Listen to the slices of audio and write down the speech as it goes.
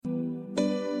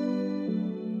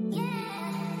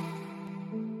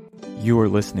You are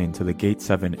listening to the Gate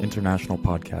 7 International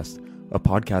Podcast, a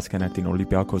podcast connecting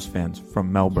Olympiacos fans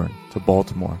from Melbourne to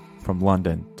Baltimore, from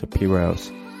London to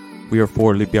Piraeus. We are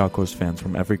four Olympiacos fans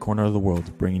from every corner of the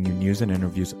world, bringing you news and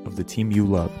interviews of the team you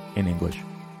love in English.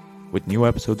 With new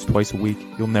episodes twice a week,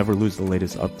 you'll never lose the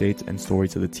latest updates and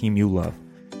stories of the team you love.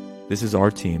 This is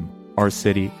our team, our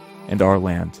city, and our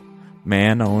land.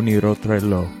 Man Aoniro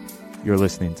Trello. You're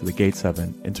listening to the Gate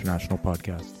 7 International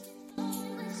Podcast.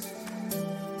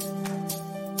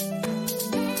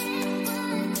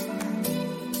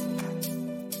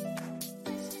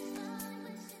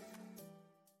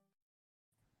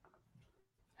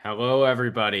 Hello,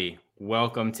 everybody.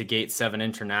 Welcome to Gate 7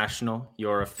 International,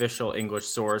 your official English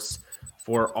source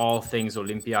for all things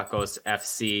Olympiacos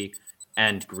FC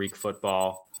and Greek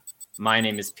football. My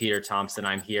name is Peter Thompson.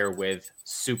 I'm here with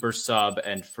super sub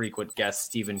and frequent guest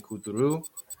Stephen Kuduru,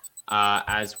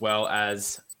 as well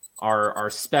as our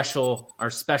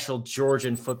special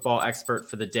Georgian football expert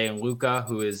for the day, Luca,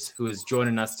 who is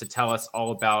joining us to tell us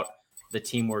all about the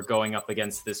team we're going up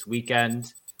against this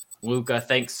weekend. Luca,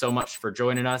 thanks so much for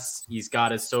joining us. He's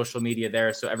got his social media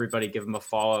there, so everybody give him a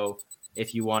follow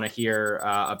if you want to hear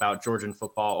about Georgian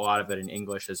football, a lot of it in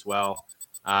English as well.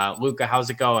 Luca, how's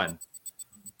it going?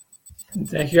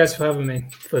 Thank you guys for having me,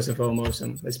 first and foremost.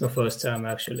 It's my first time,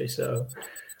 actually, so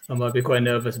I might be quite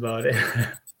nervous about it.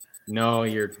 No,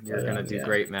 you're going to do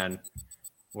great, man.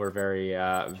 We're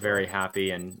very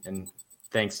happy, and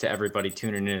thanks to everybody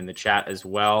tuning in the chat as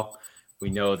well.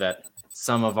 We know that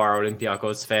some of our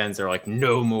Olympiacos fans are like,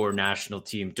 no more national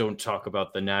team. Don't talk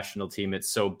about the national team. It's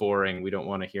so boring. We don't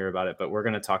want to hear about it, but we're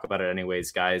going to talk about it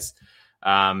anyways, guys,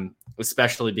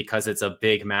 especially because it's a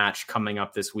big match coming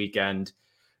up this weekend,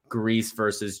 Greece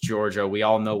versus Georgia. We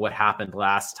all know what happened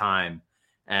last time,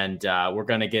 and we're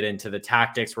going to get into the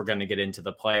tactics. We're going to get into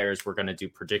the players. We're going to do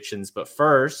predictions. But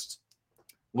first,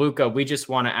 Luca, we just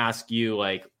want to ask you,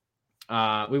 we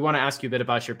want to ask you a bit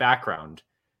about your background.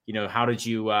 You know, how did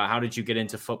you get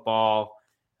into football?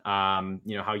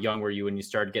 How young were you when you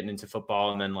started getting into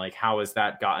football? And then how has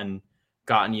that gotten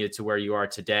you to where you are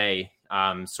today,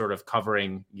 sort of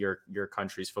covering your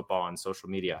country's football on social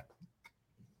media?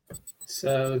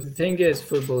 So the thing is,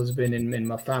 football has been in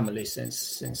my family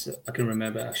since I can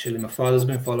remember, actually. My father's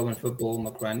been following football,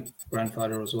 my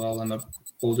grandfather as well, and my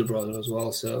older brother as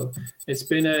well. So it's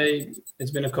been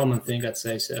a common thing, I'd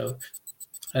say so.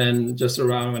 And just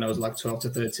around when I was 12 to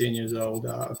 13 years old,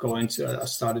 I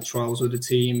started trials with the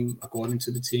team, according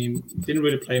to the team. Didn't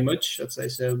really play much, I'd say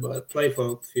so, but I played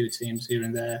for a few teams here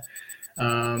and there.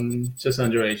 Just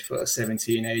underage for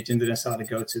 17 age, and then I started to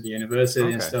go to the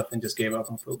university and stuff and just gave up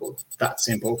on football. That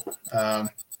simple.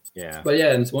 But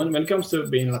yeah, and when it comes to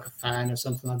being a fan or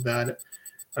something like that,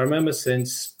 I remember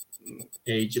since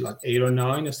age 8 or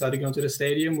 9, I started going to the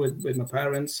stadium with my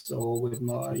parents or with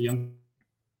my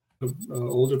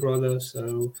older brother.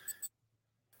 So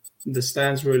the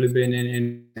stands really been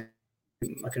in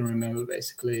I can remember,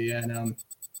 basically, and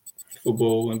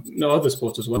football and other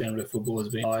sports as well. Generally, football has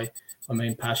been my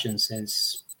main passion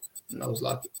since I was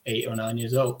 8 or 9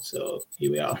 years old. So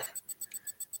here we are.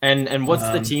 And what's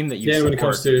the team that you support? When it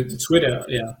comes to Twitter,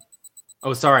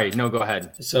 Oh, sorry. No, go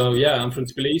ahead. So I'm from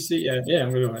Tbilisi. I'm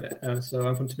going to go ahead. So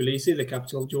I'm from Tbilisi, the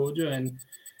capital of Georgia, and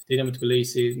Dinamo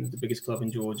Tbilisi, the biggest club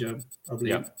in Georgia,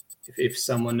 probably. Yeah. If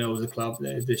someone knows the club,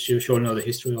 they should sure know the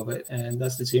history of it, and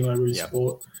that's the team I really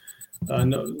support.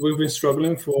 We've been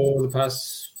struggling for the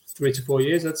past 3 to 4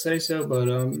 years, I'd say so, but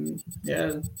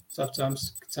tough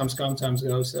times come, times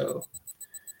go, so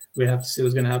we have to see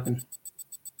what's going to happen.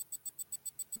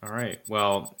 All right.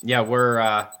 Well,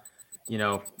 we're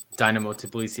Dynamo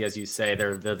Tbilisi, as you say,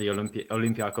 they're the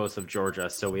Olympiacos of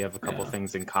Georgia, so we have a couple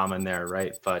things in common there,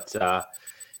 right? But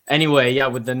anyway,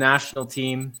 with the national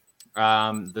team.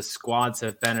 The squads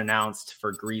have been announced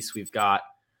for Greece. We've got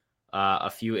a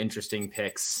few interesting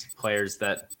picks, players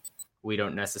that we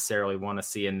don't necessarily want to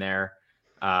see in there.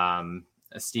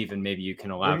 Stephen, maybe you can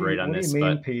elaborate on this. What do you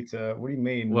mean, Peter? What do you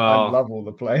mean? Well, I love all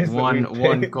the players. One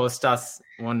Kostas,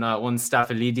 one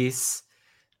Stafylidis.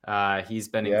 He's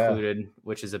been included,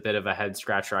 which is a bit of a head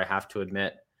scratcher, I have to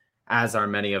admit, as are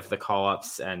many of the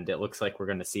call-ups, and it looks like we're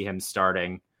going to see him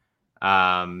starting.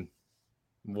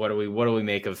 What do we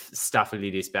make of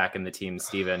Stafylidis back in the team,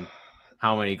 Stephen?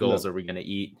 How many goals are we going to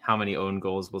eat? How many own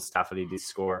goals will Stafylidis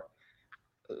score?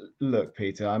 Look,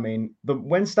 Peter, I mean,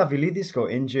 when Stafylidis got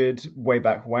injured way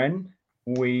back when,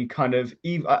 I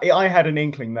had an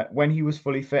inkling that when he was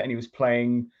fully fit and he was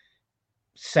playing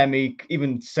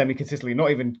semi-consistently,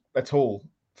 not even at all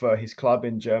for his club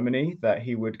in Germany, that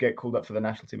he would get called up for the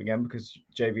national team again, because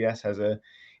JVS has a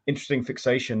interesting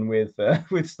fixation with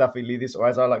Staphylides, or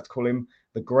as I like to call him,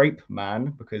 the grape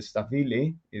man, because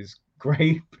Stafili is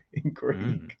grape in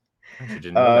Greek. I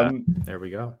didn't know that. There we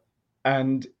go.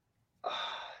 And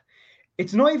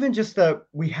it's not even just that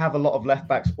we have a lot of left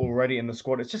backs already in the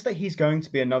squad. It's just that he's going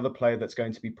to be another player that's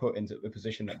going to be put into the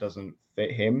position that doesn't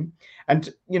fit him.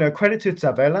 And, credit to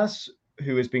Tzavelas,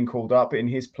 who has been called up in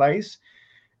his place.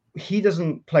 He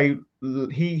doesn't play.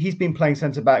 He's been playing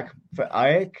centre back for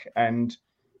AEK. And,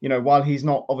 while he's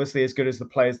not obviously as good as the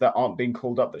players that aren't being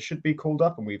called up that should be called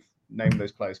up, and we've named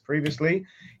those players previously,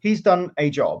 he's done a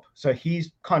job. So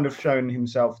he's kind of shown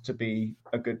himself to be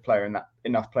a good player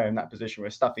enough player in that position. Where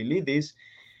Staphylides,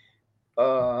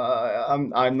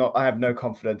 I have no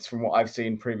confidence from what I've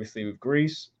seen previously with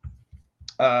Greece.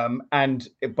 And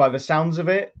by the sounds of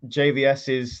it, JVS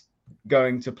is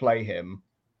going to play him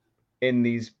in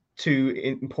these two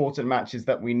important matches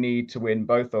that we need to win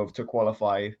both of to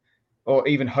qualify, or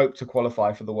even hope to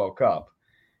qualify for the World Cup.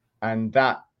 And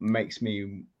that makes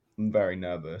me very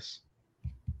nervous.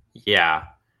 Yeah.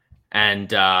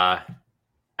 And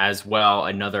as well,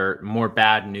 another more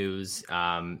bad news,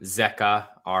 Zeka,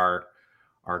 our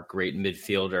great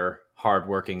midfielder,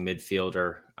 hardworking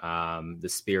midfielder, the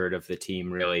spirit of the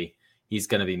team, really, he's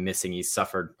going to be missing. He's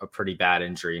suffered a pretty bad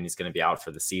injury and he's going to be out for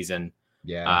the season.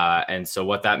 Yeah. And so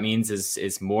what that means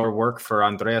is more work for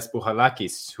Andreas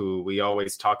Bouchalakis, who we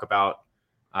always talk about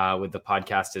with the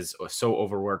podcast, is so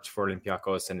overworked for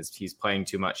Olympiacos, and he's playing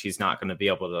too much. He's not going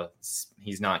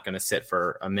to sit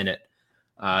for a minute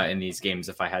in these games.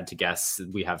 If I had to guess,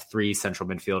 we have 3 central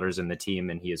midfielders in the team,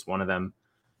 and he is one of them.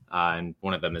 And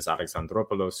one of them is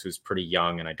Alexandropoulos, who's pretty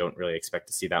young, and I don't really expect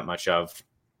to see that much of.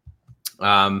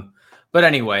 But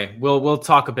anyway, we'll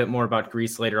talk a bit more about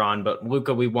Greece later on. But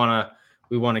Luca, we want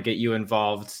to get you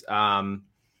involved.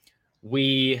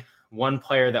 One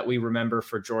player that we remember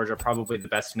for Georgia, probably the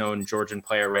best known Georgian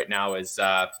player right now, is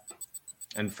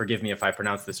and forgive me if I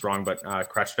pronounce this wrong, but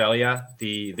Kvaratskhelia,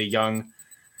 the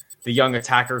young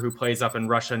attacker who plays up in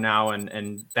Russia now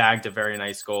and bagged a very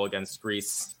nice goal against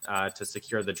Greece to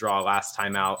secure the draw last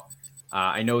time out.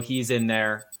 I know he's in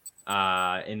there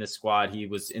in the squad. He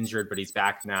was injured, but he's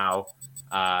back now.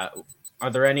 Are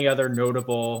there any other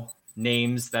notable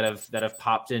names that have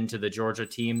popped into the Georgia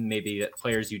team, maybe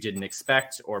players you didn't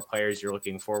expect or players you're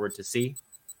looking forward to see?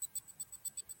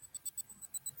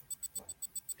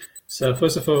 So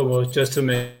first of all, just to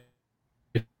make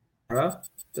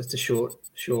that's the short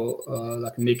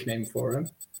like a nickname for him.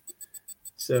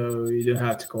 So you don't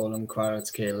have to call him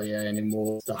Kvaratskhelia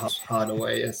anymore. The harder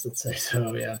way, as let's say.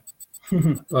 So yeah.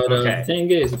 But the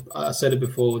thing is, I said it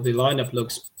before, the lineup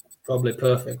looks probably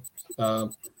perfect.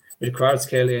 With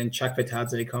Kvaratskhelia and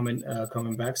Chakvetadze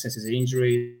coming back since his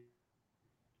injury.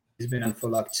 He's been on for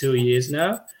like 2 years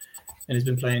now, and he's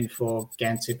been playing for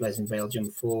Ghent. He plays in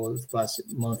Belgium for the past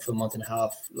month and a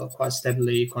half, like quite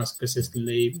steadily, quite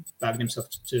consistently, bagging himself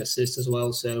to assist as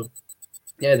well. So,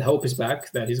 yeah, the hope is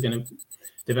back that he's going to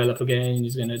develop again.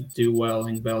 He's going to do well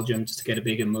in Belgium just to get a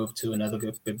bigger move to another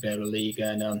bit better league.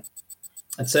 And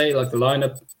I'd say like the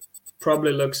lineup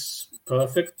probably looks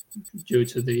perfect due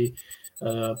to the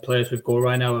players we've got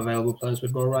right now, available players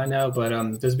we've got right now.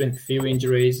 But there's been a few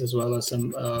injuries as well as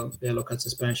some yellow card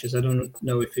suspensions. I don't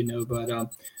know if you know, but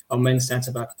our main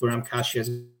centre-back, Graham Kasia, is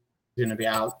going to be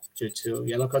out due to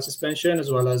yellow card suspension,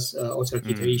 as well as Otar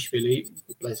Kitaishvili,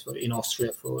 who plays in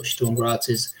Austria for Sturm Graz,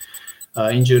 is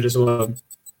injured as well.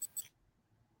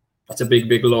 That's a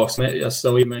big loss.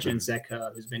 So you mentioned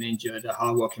Zeka, who's been injured, a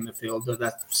hard-working midfielder.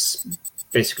 That's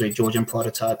basically a Georgian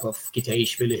prototype of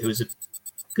Kitaishvili, who's a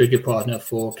good partner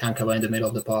for Kankava in the middle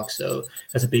of the park. So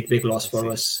that's a big loss for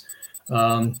us.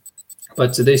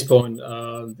 But to this point,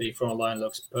 the front line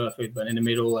looks perfect, but in the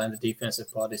middle and the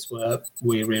defensive part is where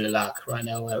we really lack right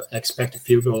now. I expect a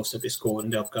few goals to be scored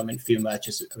in the upcoming few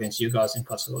matches against you guys in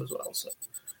Kosovo as well. So,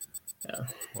 yeah.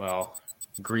 Well,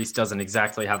 Greece doesn't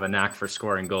exactly have a knack for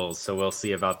scoring goals, so we'll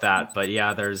see about that. But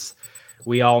yeah,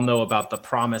 we all know about the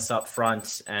promise up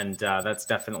front, and that's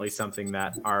definitely something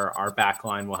that our back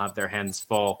line will have their hands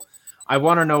full. I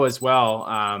want to know as well,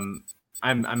 I'm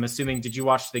assuming, did you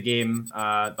watch the game,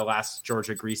 the last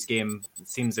Georgia-Greece game? It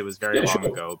seems it was very long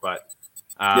ago, but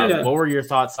what were your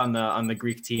thoughts on the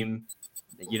Greek team?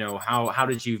 You know, how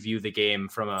did you view the game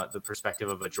from the perspective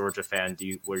of a Georgia fan?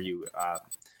 Were you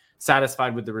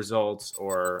satisfied with the results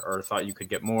or thought you could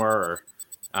get more?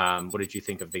 Or what did you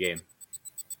think of the game?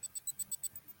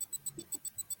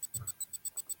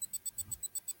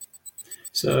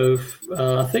 So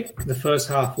I think the first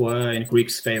half were in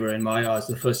Greek's favor in my eyes.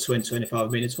 The first 20-25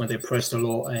 minutes when they pressed a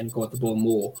lot and got the ball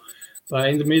more. But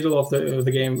in the middle of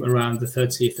the game, around the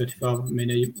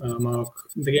 35-minute mark,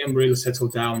 the game really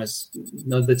settled down as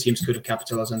none of the teams could have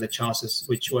capitalized on the chances,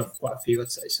 which were quite a few,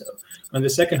 I'd say. So in the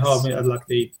second half,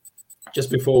 just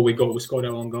before we scored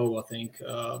our own goal, I think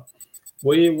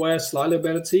we were a slightly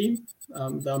better team.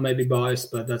 That may be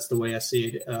biased, but that's the way I see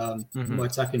it. We're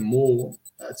attacking more,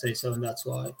 I'd say so, and that's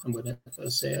why I'm going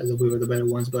to say that we were the better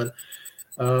ones. But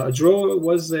a draw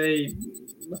was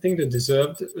I think, the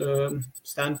deserved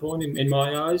standpoint in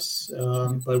my eyes.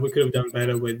 But we could have done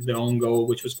better with the own goal,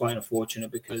 which was quite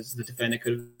unfortunate because the defender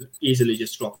could have easily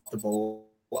just dropped the ball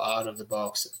out of the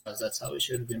box, as that's how it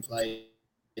should have been played.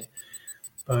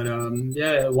 But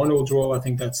 1-1 draw, I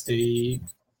think that's the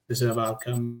deserved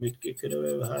outcome it could have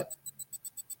ever had.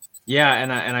 Yeah,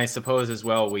 and I suppose as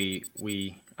well we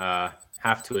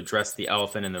have to address the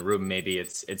elephant in the room. Maybe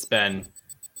it's been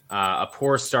a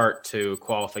poor start to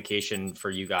qualification for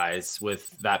you guys, with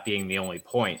that being the only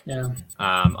point. Yeah.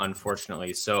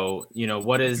 Unfortunately. So,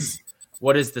 what is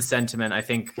the sentiment? I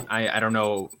think I don't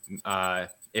know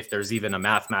if there's even a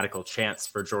mathematical chance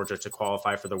for Georgia to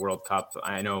qualify for the World Cup.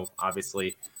 I know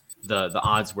obviously the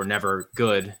odds were never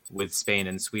good with Spain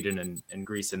and Sweden and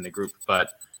Greece in the group,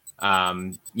 but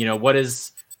what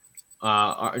is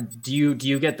do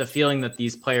you get the feeling that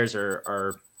these players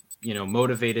are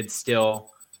motivated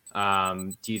still?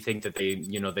 Do you think that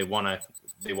they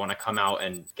want to come out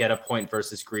and get a point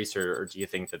versus Greece, or do you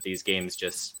think that these games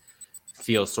just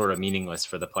feel sort of meaningless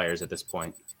for the players at this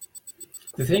point?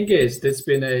 The thing is, there's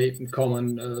been a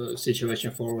common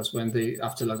situation for us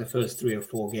after the first 3 or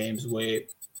 4 games where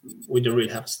we don't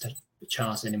really have a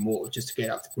chance anymore just to get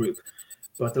out the group.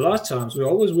 But the last times we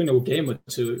always win a game or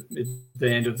two at the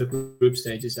end of the group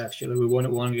stages. Actually, we won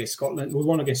against Scotland. We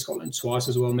won against Scotland twice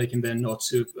as well, making them not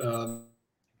to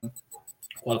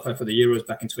qualify for the Euros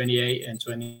back in 28 and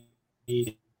 20,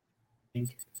 I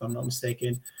think, if I'm not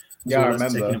mistaken. Yeah, I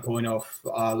remember. Taking a point off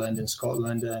Ireland and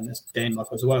Scotland and Denmark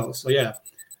as well. So, yeah,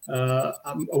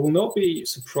 I will not be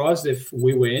surprised if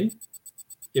we win,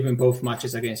 even both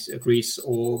matches against Greece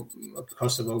or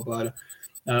Kosovo. But,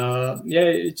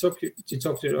 you talked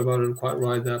about it quite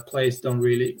right, that players don't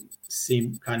really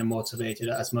seem kind of motivated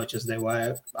as much as they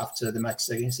were after the matches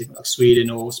against even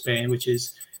Sweden or Spain, which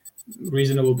is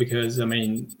reasonable because,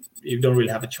 you don't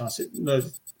really have a chance.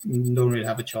 Don't really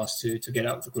have a chance to get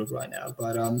out of the group right now.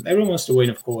 But everyone wants to win,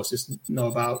 of course. It's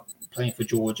not about playing for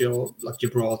Georgia or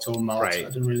Gibraltar or Malta. Right. I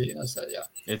don't really understand. Yeah,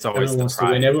 it's always everyone wants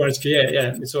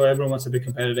to win. So everyone wants to be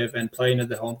competitive and playing at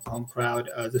the home crowd.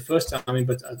 The first time,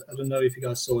 but I don't know if you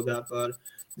guys saw that, but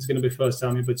it's going to be the first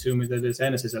time in Batumi that the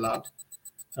tennis is allowed.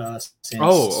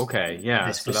 Oh, okay, yeah.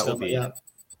 So that will be.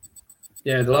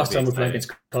 Yeah, the last time we played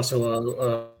against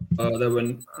Kosovo, there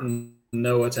were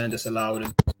no attendance allowed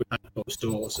in those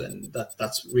doors, and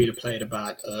that's really played a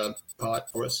bad part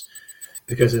for us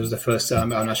because it was the first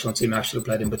time our national team actually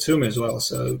played in Batumi as well.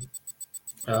 So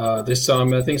this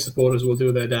time, I think supporters will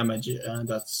do their damage, and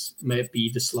that's maybe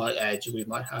the slight edge we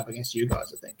might have against you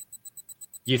guys, I think.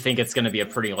 You think it's going to be a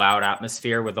pretty loud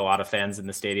atmosphere with a lot of fans in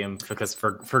the stadium? Because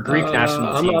for Greek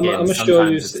national team games,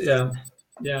 sometimes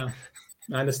yeah.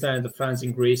 I understand the fans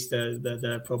in Greece;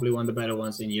 they're probably one of the better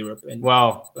ones in Europe. And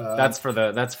that's for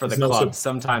the club.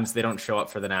 Sometimes they don't show up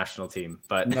for the national team,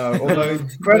 but no. Although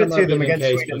credit to them against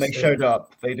Sweden, they showed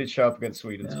up. They did show up against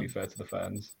Sweden. To be fair to the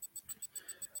fans.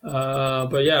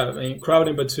 But yeah, crowd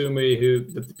in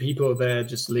Batumi, the people there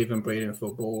just live and breathe in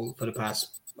football for the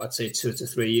past, I'd say, 2 to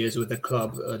 3 years with the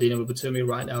club. Dinamo Batumi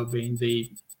right now being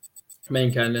the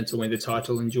main candidate to win the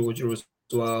title in Georgia as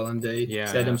well, and they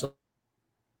set themselves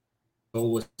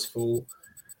always full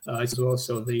as well.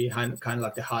 So the kind of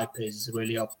like the hype is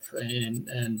really up,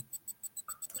 and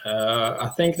I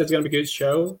think there's going to be a good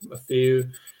show. A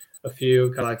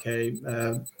few kind of like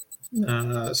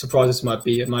surprises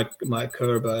might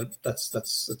occur, but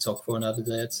that's a talk for another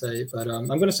day, I'd say. But I'm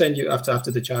going to send you after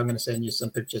the chat. I'm going to send you some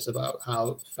pictures about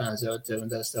how fans are doing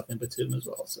their stuff in Batumi as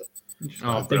well. So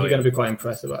I think you're going to be quite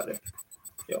impressed about it.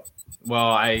 Yeah.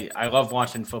 Well, I love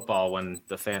watching football when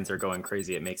the fans are going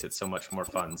crazy. It makes it so much more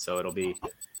fun. So it'll be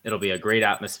a great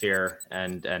atmosphere,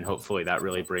 and hopefully that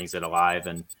really brings it alive.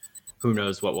 And who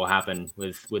knows what will happen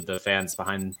with the fans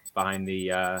behind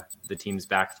the team's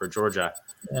back for Georgia.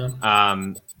 Yeah.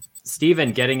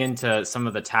 Stephen, getting into some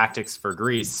of the tactics for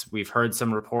Greece, we've heard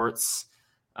some reports.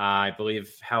 I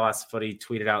believe Hellas Footy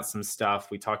tweeted out some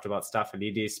stuff. We talked about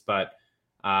Staphylidis, but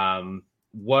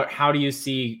how do you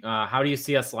see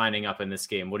us lining up in this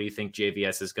game? What do you think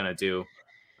JVS is going to do?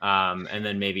 And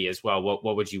then maybe as well,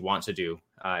 what would you want to do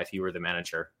if you were the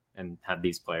manager and had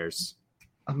these players?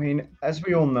 As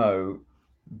we all know,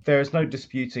 there's no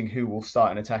disputing who will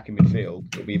start in attacking midfield.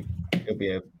 It'll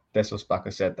be a Desos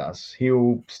Bakasetas.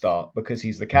 He'll start because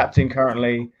he's the captain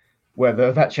currently.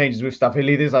 Whether that changes with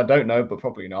Stavridis, I don't know, but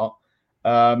probably not.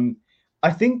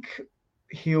 I think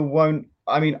he won't.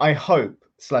 I mean, I hope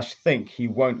 / think he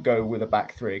won't go with a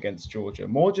back three against Georgia.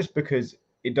 More just because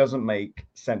it doesn't make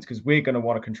sense because we're going to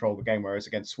want to control the game, whereas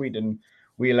against Sweden,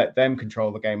 we let them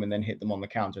control the game and then hit them on the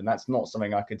counter, and that's not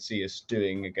something I could see us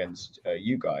doing against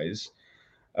you guys.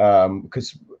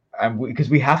 Because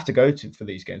we have to go for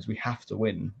these games. We have to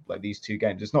win like these two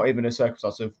games. It's not even a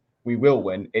circumstance of we will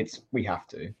win. It's we have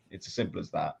to. It's as simple as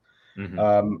that.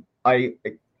 Mm-hmm. I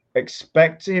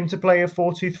expect him to play a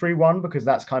 4-2-3-1 because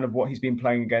that's kind of what he's been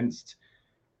playing against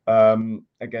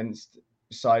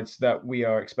sides that we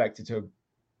are expected to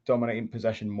dominate in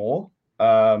possession more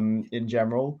in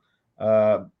general.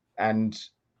 And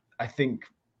I think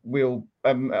we'll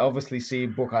obviously see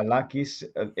Bouchalakis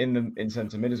in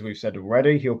centre mid, as we've said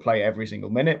already. He'll play every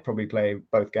single minute, probably play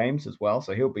both games as well.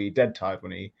 So he'll be dead tired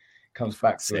when he comes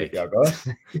back to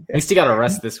Olympiacos. At least he got a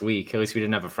rest this week. At least we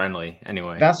didn't have a friendly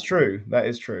anyway. That's true. That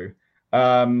is true.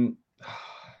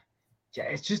 Yeah,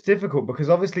 it's just difficult because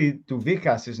obviously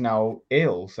Douvikas is now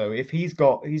ill. So if he's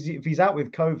out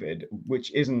with COVID,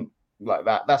 which isn't like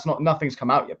that, nothing's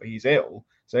come out yet, but he's ill.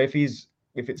 So if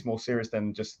it's more serious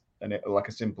than just like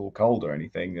a simple cold or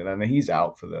anything, and then he's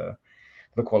out for the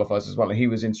qualifiers as well. And he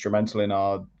was instrumental in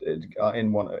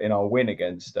our win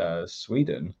against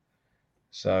Sweden.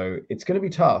 So it's going to be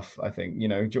tough, I think. You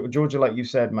know, Georgia, like you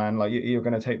said, man, like you're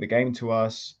going to take the game to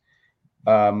us.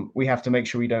 We have to make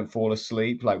sure we don't fall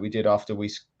asleep like we did after we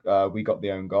got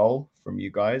the own goal from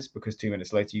you guys, because 2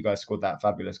 minutes later you guys scored that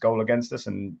fabulous goal against us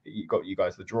and you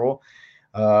guys the draw.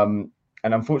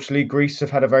 And unfortunately, Greece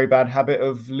have had a very bad habit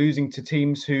of losing to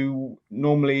teams who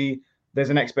normally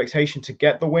there's an expectation to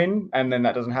get the win, and then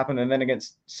that doesn't happen. And then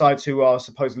against sides who are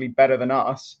supposedly better than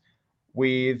us,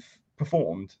 we've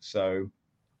performed. So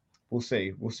we'll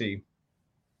see.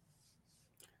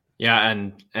 Yeah,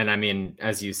 and I mean,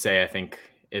 as you say, I think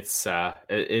it's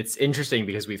interesting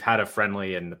because we've had a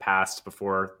friendly in the past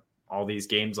before all these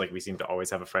games. Like we seem to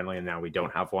always have a friendly, and now we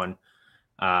don't have one.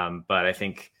 But I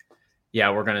think, yeah,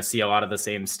 we're going to see a lot of the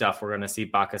same stuff. We're going to see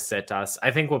Bakasetas.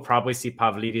 I think we'll probably see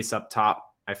Pavlidis up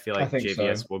top. I feel like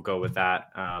JVS will go with that.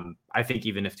 I think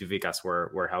even if Douvikas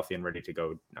were healthy and ready to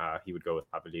go, he would go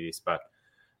with Pavlidis. But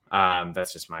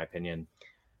that's just my opinion.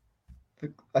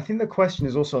 I think the question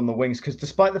is also on the wings, because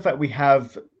despite the fact we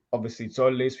have obviously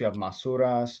Tzolis, we have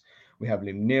Masouras, we have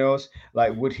Limnios,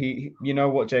 like would he, you know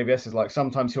what JVS is like,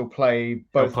 sometimes he'll play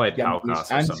both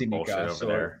Paukas and Tsimikas over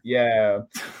there. Yeah.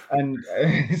 And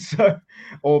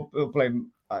or he'll play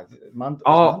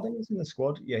Mandalos in the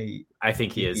squad. Yeah, I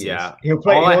think he is. Yeah, he'll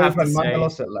play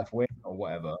Mandalos at left wing or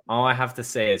whatever. All I have to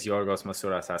say is Yorgos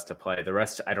Masouras has to play. The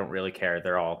rest, I don't really care.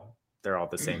 They're all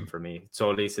the same for me.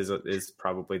 Tzolis is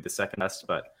probably the second best,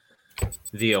 but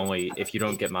if you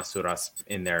don't get Masouras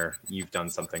in there, you've done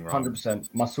something wrong.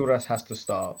 100%. Masouras has to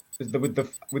start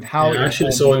with how. I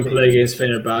actually saw him play against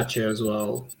Fenerbahce as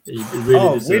well. He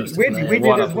really deserves to play.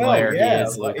 What a player he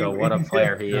is, Luca. What a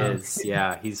player he is.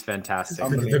 Yeah, he's fantastic.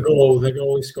 The goal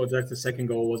he scored, like the second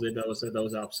goal was it? That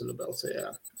was absolute belter.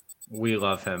 Yeah. We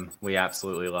love him. We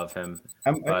absolutely love him.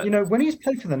 You know, when he's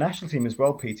played for the national team as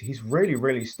well, Peter, he's really,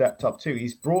 really stepped up too.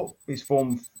 He's brought his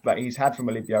form that he's had from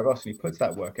Olympiacos, and he puts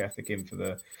that work ethic in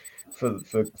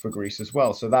for Greece as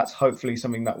well. So that's hopefully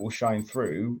something that will shine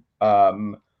through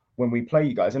when we play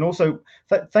you guys. And also,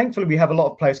 thankfully, we have a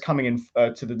lot of players coming in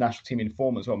to the national team in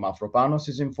form as well. Mavropanos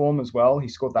is in form as well. He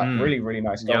scored that really, really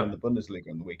nice goal in the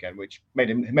Bundesliga on the weekend, which made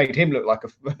him look like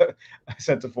a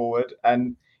centre forward.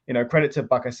 And you know, credit to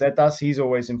Bakasetas. He's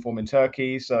always in form in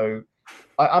Turkey. So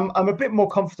I'm a bit more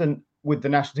confident with the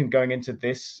national team going into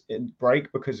this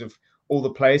break because of all the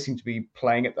players seem to be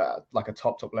playing at that like a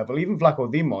top level. Even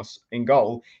Vlaco Dimos in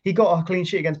goal, he got a clean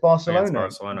sheet against Barcelona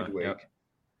midweek. Yeah.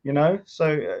 You know,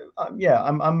 so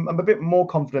I'm a bit more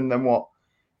confident than what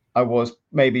I was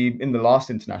maybe in the last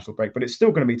international break, but it's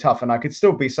still going to be tough, and I could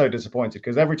still be so disappointed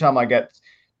because every time I get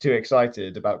too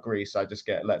excited about Greece, I just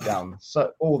get let down.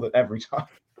 Every time.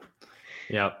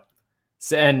 Yeah.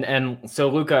 So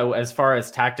Luca, as far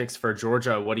as tactics for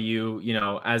Georgia, what do you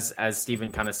as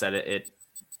Stephen kind of said,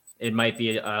 it might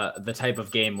be the type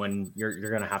of game when you're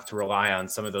going to have to rely on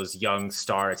some of those young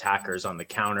star attackers on the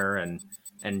counter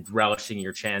and relishing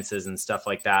your chances and stuff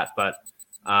like that. But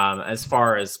as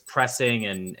far as pressing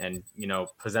and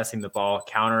possessing the ball,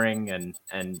 countering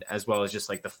and as well as just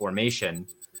like the formation,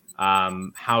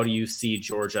 how do you see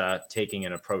Georgia taking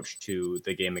an approach to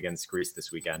the game against Greece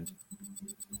this weekend?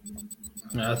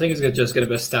 I think it's just going to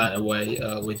be a standard way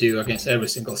we do against every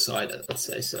single side, let's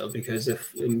say so. Because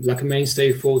if, like a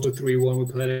mainstay 4-2-3-1,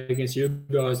 we played against you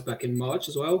guys back in March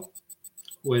as well,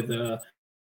 with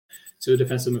two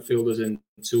defensive midfielders and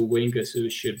two wingers who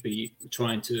should be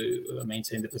trying to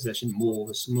maintain the possession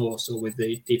more. So with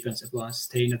the defensive line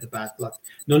staying at the back, like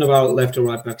none of our left or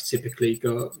right backs typically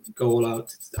go all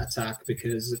out attack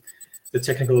because the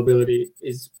technical ability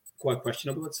is quite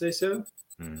questionable, let's say so.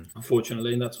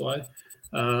 Unfortunately, and that's why.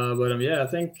 I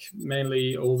think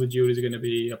mainly all the duties are going to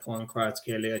be upon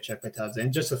Kvaratskhelia, Chekvetadze,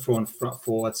 and just a front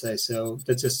four, I'd say. So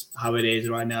that's just how it is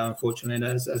right now, unfortunately. And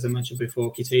as I mentioned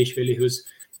before, Kitaishvili, who's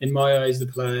in my eyes the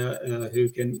player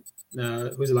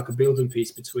who's like a building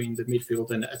piece between the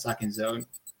midfield and the attacking zone.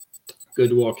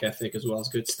 Good work ethic as well as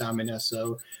good stamina.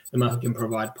 So the man who can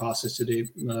provide passes to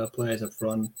the players up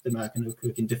front, the man who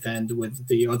can defend with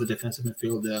the other defensive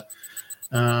midfielder.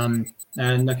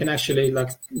 And I can actually,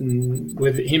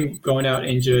 with him going out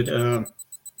injured,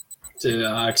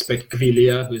 I expect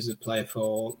Gwilia, who's a player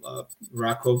for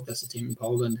Raków, that's a team in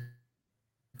Poland,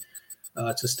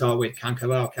 to start with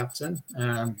Kankava, our captain.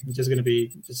 Just going to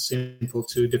be just simple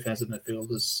two defensive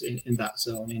midfielders in that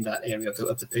zone, in that area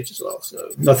of the pitch as well. So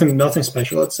nothing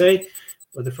special, I'd say.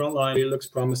 But the front line looks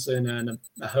promising, and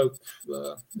I hope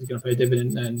he's going to pay a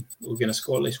dividend, and we're going to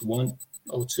score at least 1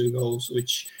 or 2 goals,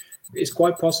 which is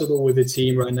quite possible with the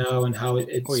team right now and how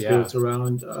it's built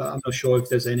around. I'm not sure if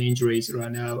there's any injuries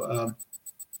right now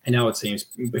in our teams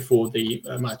before the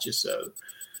matches. So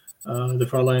the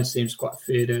front line seems quite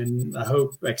fit, and I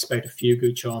expect a few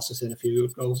good chances and a few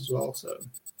good goals as well. So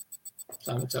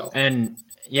time will tell. And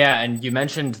you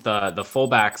mentioned the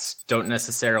fullbacks don't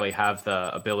necessarily have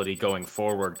the ability going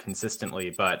forward consistently,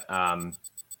 but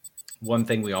one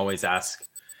thing we always ask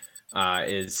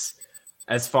is,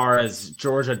 as far as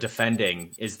Georgia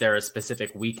defending, is there a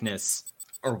specific weakness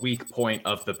or weak point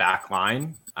of the back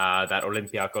line that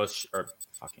Olympiacos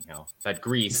that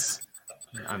Greece?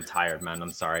 I'm tired, man.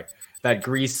 I'm sorry. That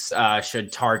Greece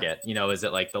should target. Is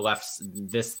it like the left?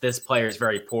 This player is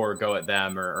very poor. Go at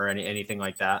them or anything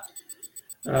like that.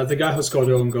 The guy who scored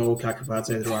the own goal,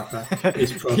 Kakabadze, the right back,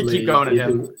 is probably keep going at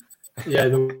him.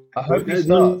 I hope he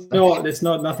starts. No, it's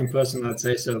not nothing personal. I'd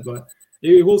say so, but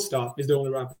he will start. He's the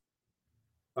only right back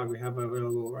we have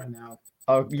available right now.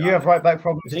 Oh, you have right back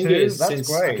problems too. That's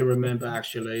great. I can remember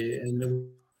actually, and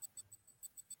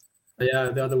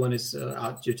the other one is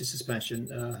out due to suspension.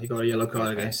 He got a yellow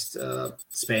card against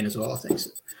Spain as well, I think.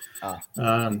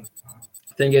 So.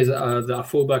 Thing is, the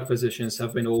fullback positions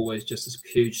have been always just a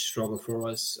huge struggle for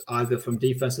us, either from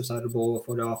defensive side of the ball or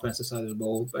for the offensive side of the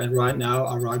ball. And right now,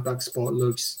 our right back spot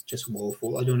looks just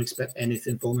woeful. I don't expect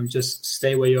anything from him. Just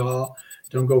stay where you are.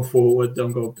 Don't go forward.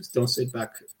 Don't sit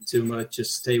back too much.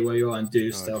 Just stay where you are and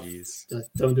do stuff.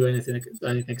 Don't do anything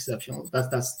exceptional.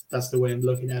 That's the way I'm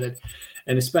looking at it.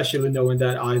 And especially knowing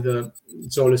that either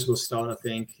Zolis will start, I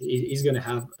think he's going to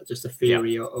have just a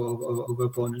fury of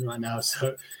opponent right now.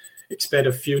 So expect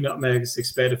a few nutmegs,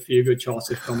 expect a few good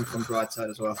chances coming from the right side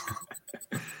as well.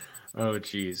 Oh,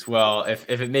 geez. Well, if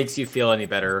it makes you feel any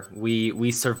better,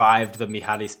 we survived the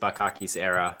Mihalis Bakakis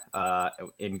era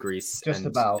in Greece.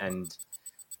 And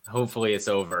hopefully it's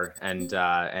over.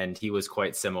 And he was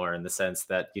quite similar in the sense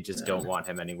that you just don't want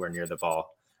him anywhere near the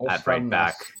ball at right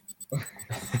back.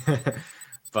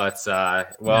 But, I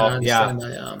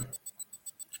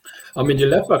mean, your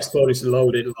left back spot is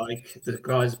loaded. Like the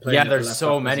guys playing. Yeah, there's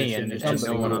so many, and there's just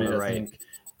no one on the right.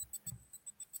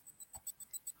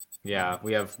 Yeah,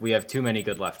 we have too many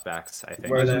good left backs, I think.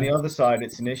 Whereas on the other side,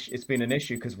 it's been an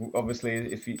issue because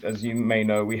obviously, as you may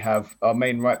know, we have our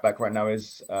main right back right now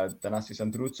is Thanasis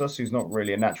Androutsos, who's not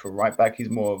really a natural right back. He's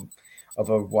more of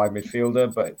a wide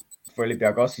midfielder, but for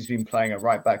Olympiacos, he's been playing a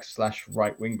right back /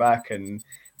 right wing back, and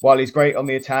while he's great on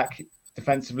the attack,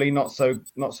 defensively, not so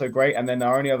great. And then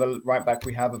our only other right back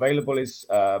we have available is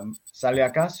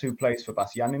Saliakas, who plays for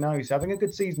Basiani now. He's having a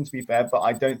good season, to be fair, but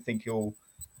I don't think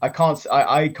I can't see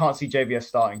JVS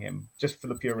starting him just for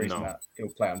the pure reason that he'll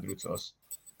play Androutsos.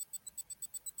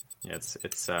 Yeah,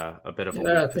 it's a bit of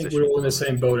a I think we're all in the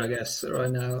same boat, I guess,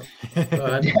 right now.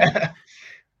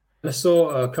 I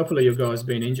saw a couple of you guys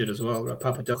being injured as well.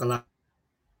 Papadopoulos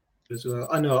as well.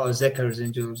 I know Zeka is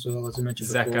injured as well, as I mentioned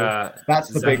before. That's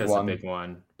the big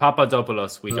one.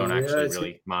 Papadopoulos, we don't actually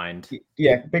really mind.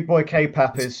 Yeah, big boy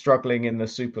K-Pap is struggling in the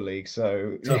Super League,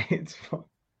 so it's fine.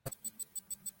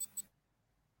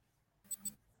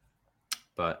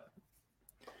 But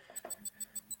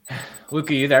Luke,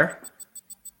 are you there?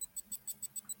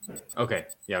 Okay.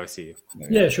 Yeah, we see you.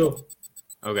 Yeah, sure.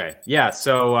 Okay. Yeah.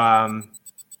 So,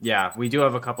 we do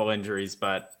have a couple injuries,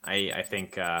 but I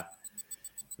think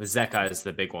Zeka is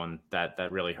the big one that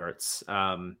really hurts.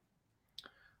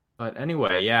 But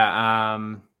anyway, yeah,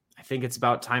 I think it's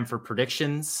about time for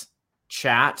predictions.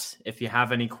 Chat, if you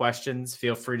have any questions,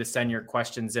 feel free to send your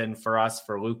questions in for us,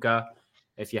 for Luca,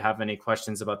 if you have any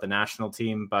questions about the national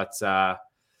team. But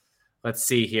let's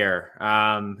see here.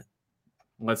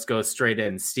 Let's go straight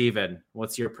in. Steven,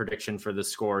 what's your prediction for the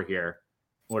score here?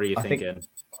 What are you thinking?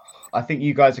 I think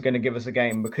you guys are going to give us a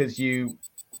game because you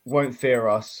won't fear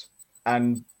us,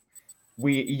 and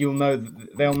they'll know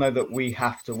that we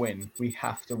have to win. We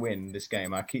have to win this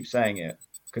game. I keep saying it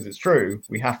because it's true.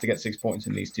 We have to get 6 points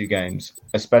in these two games,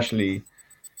 especially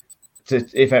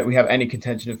if we have any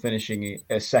contention of finishing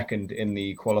a second in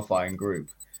the qualifying group.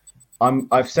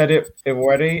 I've said it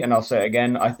already, and I'll say it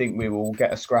again. I think we will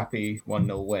get a scrappy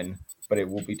 1-0 win, but it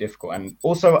will be difficult. And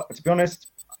also, to be honest,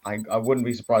 I wouldn't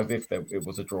be surprised if it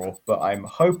was a draw, but I'm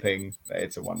hoping that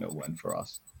it's a 1-0 win for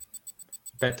us.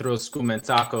 Petros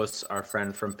Kumentakos, our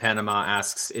friend from Panama,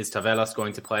 asks, is Taveras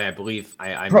going to play? I believe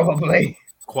I'm probably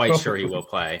quite sure he will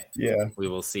play. Yeah. We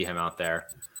will see him out there.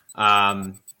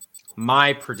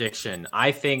 My prediction,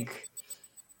 I think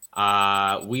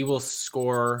we will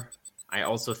score. I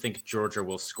also think Georgia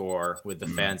will score with the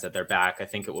fans at their back. I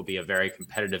think it will be a very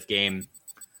competitive game.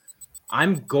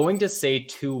 I'm going to say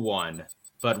 2-1.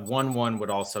 But 1-1 would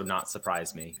also not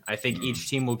surprise me. I think each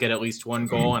team will get at least one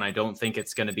goal, and I don't think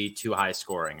it's going to be too high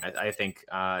scoring. I think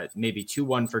maybe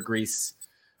 2-1 for Greece,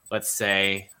 let's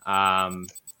say.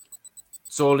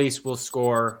 Solis will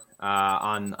score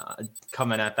on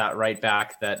coming at that right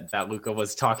back that Luca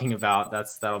was talking about.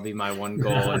 That'll be my one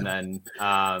goal. And then,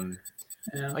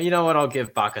 you know what? I'll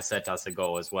give Bakasetas a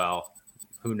goal as well.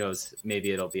 Who knows?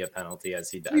 Maybe it'll be a penalty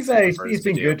as he does. He's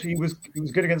been good. He was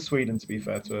good against Sweden, to be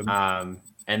fair to him.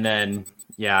 And then,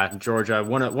 yeah, Georgia,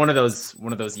 one of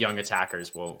those young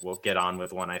attackers will get on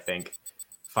with one. I think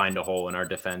find a hole in our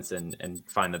defense and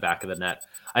find the back of the net.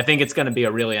 I think it's going to be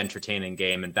a really entertaining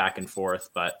game and back and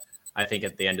forth. But I think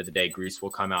at the end of the day, Greece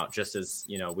will come out just as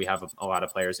we have a lot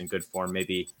of players in good form.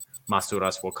 Maybe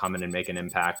Masouras will come in and make an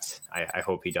impact. I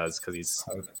hope he does because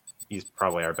he's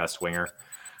probably our best winger.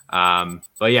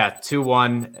 But yeah,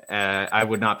 2-1. I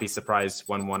would not be surprised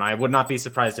 1-1. I would not be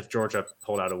surprised if Georgia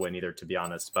pulled out a win either, to be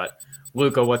honest. But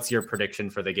Luca, what's your prediction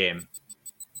for the game?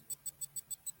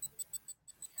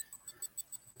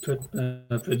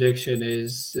 Prediction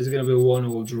is going to be a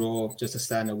 1-1 draw, just a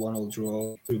standard 1-1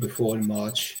 draw before in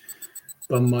March.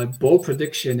 But my bold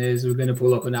prediction is we're going to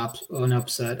pull up an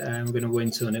upset and we're going to win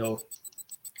 2-0.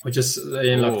 Which is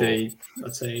in like the,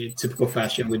 let's say, typical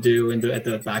fashion we do at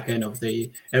the back end of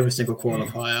every single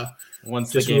qualifier.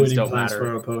 Once the games don't matter for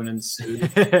our opponents.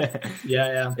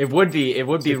 Yeah. It would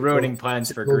be ruining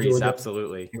plans for Greece.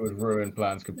 Absolutely, it would ruin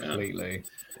plans completely.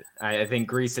 Yeah. I think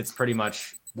Greece. It's pretty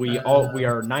much we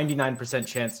are 99%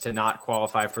 chance to not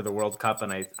qualify for the World Cup,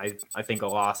 and I think a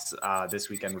loss this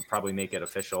weekend would probably make it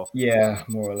official. Yeah,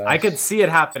 more or less. I could see it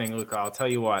happening, Luca. I'll tell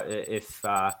you what, if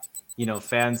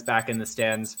fans back in the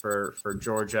stands for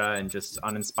Georgia and just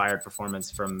uninspired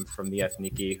performance from the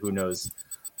Ethniki, who knows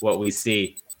what we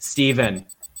see. Steven,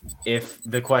 if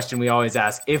the question we always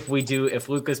ask, if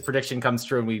Luca's prediction comes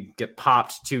true and we get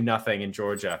popped 2-0 in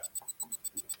Georgia,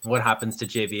 what happens to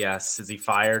JVS? Is he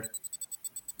fired?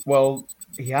 Well,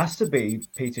 he has to be,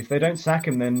 Pete. If they don't sack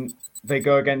him, then they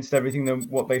go against everything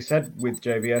what they said with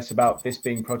JVS about this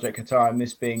being Project Qatar and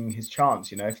this being his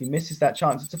chance. If he misses that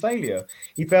chance, it's a failure.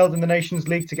 He failed in the Nations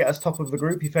League to get us top of the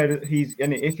group.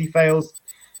 And if he fails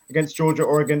against Georgia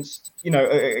or against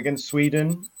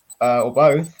Sweden or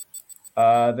both,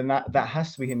 then that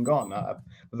has to be him gone.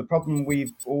 But the problem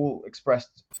we've all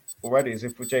expressed already is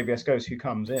if JVS goes, who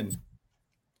comes in?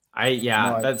 I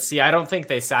don't think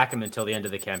they sack him until the end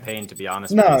of the campaign, to be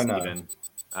honest with you, Steven.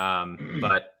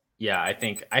 But yeah, I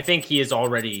think he is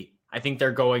already. I think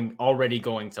they're already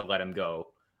going to let him go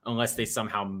unless they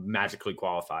somehow magically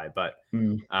qualify. But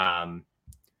need a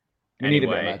bit of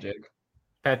magic.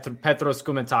 Petros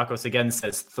Kumentakos again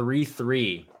says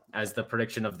 3-3 as the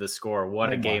prediction of the score.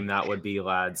 What a game that would be,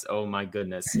 lads! Oh my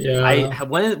goodness. Yeah.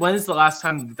 When is the last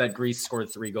time that Greece scored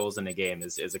 3 goals in a game?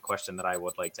 Is a question that I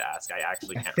would like to ask. I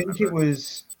actually can't remember.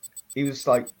 it was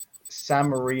like San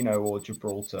Marino or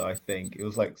Gibraltar. I think it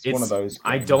was like one of those games.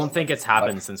 I don't think it's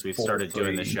happened since we've started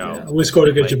doing the show. Yeah, we scored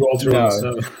against Gibraltar. No.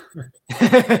 So.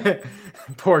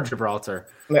 Poor Gibraltar.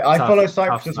 I follow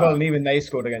Cyprus as well, and even they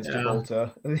scored against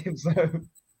Gibraltar.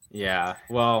 Yeah.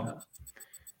 Well,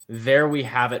 there we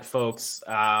have it, folks.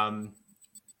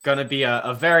 Gonna be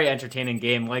a very entertaining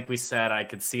game. Like we said, I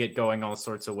could see it going all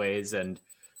sorts of ways, and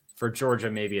for Georgia,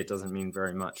 maybe it doesn't mean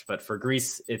very much, but for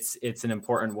Greece, it's an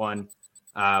important one.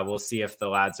 We'll see if the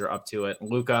lads are up to it.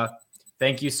 Luca,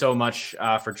 thank you so much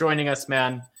for joining us,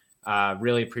 man.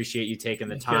 Really appreciate you taking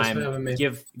the time.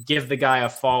 Give the guy a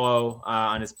follow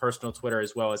on his personal Twitter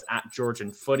as well as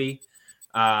 @GeorgianFooty.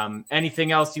 Anything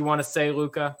else you want to say,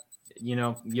 Luca? You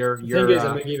know, you're. The thing is,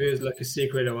 I'm gonna give you like a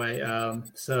secret away.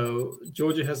 So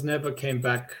Georgia has never came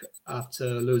back after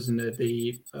losing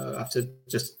after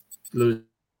just losing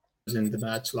the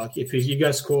match. Like if you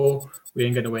guys score, we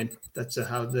ain't gonna win. That's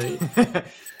how they.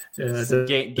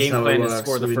 Game plan is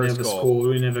score the first goal.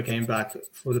 We never came back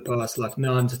for the past like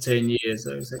 9 to 10 years.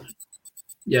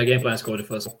 Game plan is score the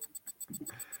first goal.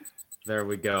 There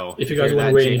we go. If you guys want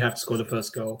to win, you have to score the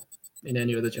first goal. In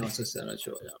any other chances, I'm not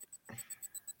sure. Yeah.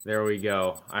 There we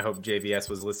go. I hope JVS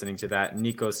was listening to that.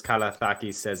 Nikos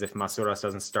Kalathakis says, if Masouras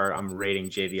doesn't start, I'm raiding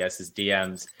JVS's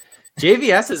DMs.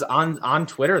 JVS is on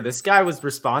Twitter. This guy was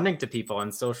responding to people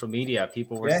on social media.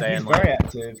 People were saying, he's very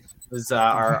active. It was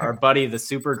our buddy, the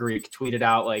Super Greek, tweeted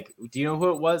out, like, do you know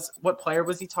who it was? What player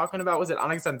was he talking about? Was it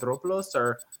Alexandropoulos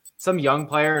or some young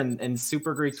player? And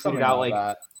Super Greek tweeted out, like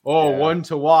that. One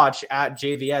to watch at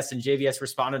JVS. And JVS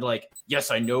responded like, yes,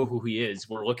 I know who he is.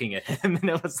 We're looking at him. And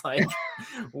it was like,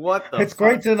 what the It's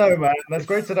great to know, man. That's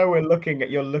great to know you're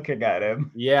looking at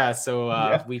him. Yeah.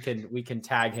 So we can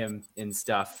tag him in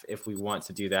stuff if we want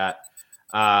to do that.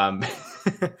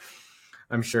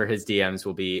 I'm sure his DMs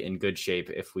will be in good shape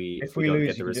if we don't lose,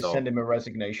 get the result. Just send him a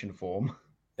resignation form.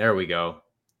 There we go.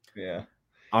 Yeah.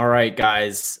 All right,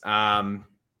 guys.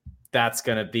 That's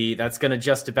gonna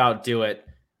just about do it.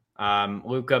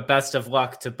 Luca, best of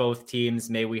luck to both teams.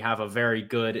 May we have a very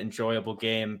good, enjoyable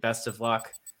game. Best of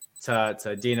luck to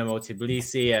Dinamo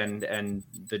Tbilisi and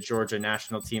the Georgia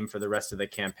national team for the rest of the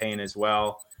campaign as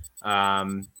well.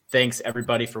 Thanks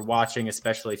everybody for watching,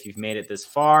 especially if you've made it this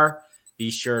far. Be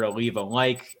sure to leave a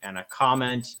like and a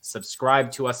comment.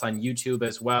 Subscribe to us on YouTube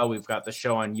as well. We've got the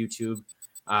show on YouTube,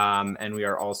 and we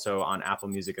are also on Apple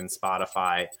Music and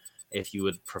Spotify if you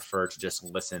would prefer to just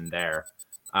listen there.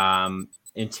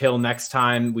 Until next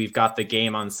time, we've got the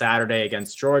game on Saturday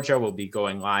against Georgia. We'll be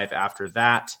going live after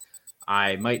that.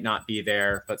 I might not be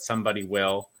there, but somebody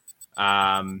will.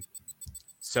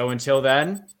 So until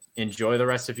then, enjoy the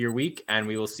rest of your week, and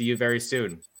we will see you very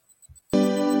soon.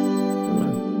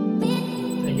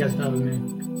 Thank you guys for having me.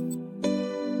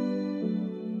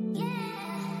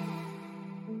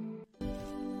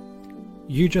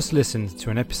 You just listened to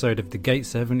an episode of the Gate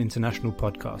 7 International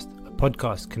Podcast, a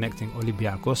podcast connecting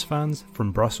Olympiacos fans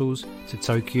from Brussels to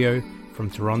Tokyo, from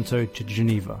Toronto to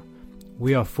Geneva.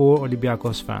 We are 4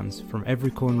 Olympiacos fans from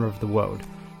every corner of the world,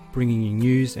 bringing you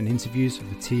news and interviews of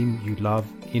the team you love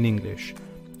in English.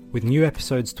 With new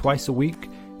episodes twice a week,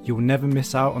 you will never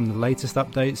miss out on the latest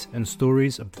updates and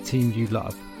stories of the team you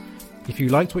love. If you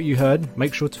liked what you heard,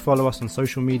 make sure to follow us on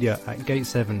social media at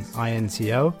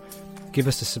Gate7INTL. Give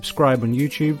us a subscribe on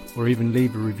YouTube or even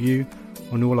leave a review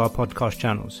on all our podcast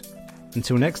channels.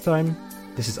 Until next time,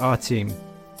 this is our team,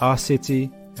 our city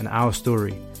and our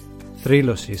story.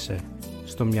 Θρύλος είσαι,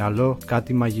 στο μυαλό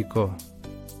κάτι μαγικό.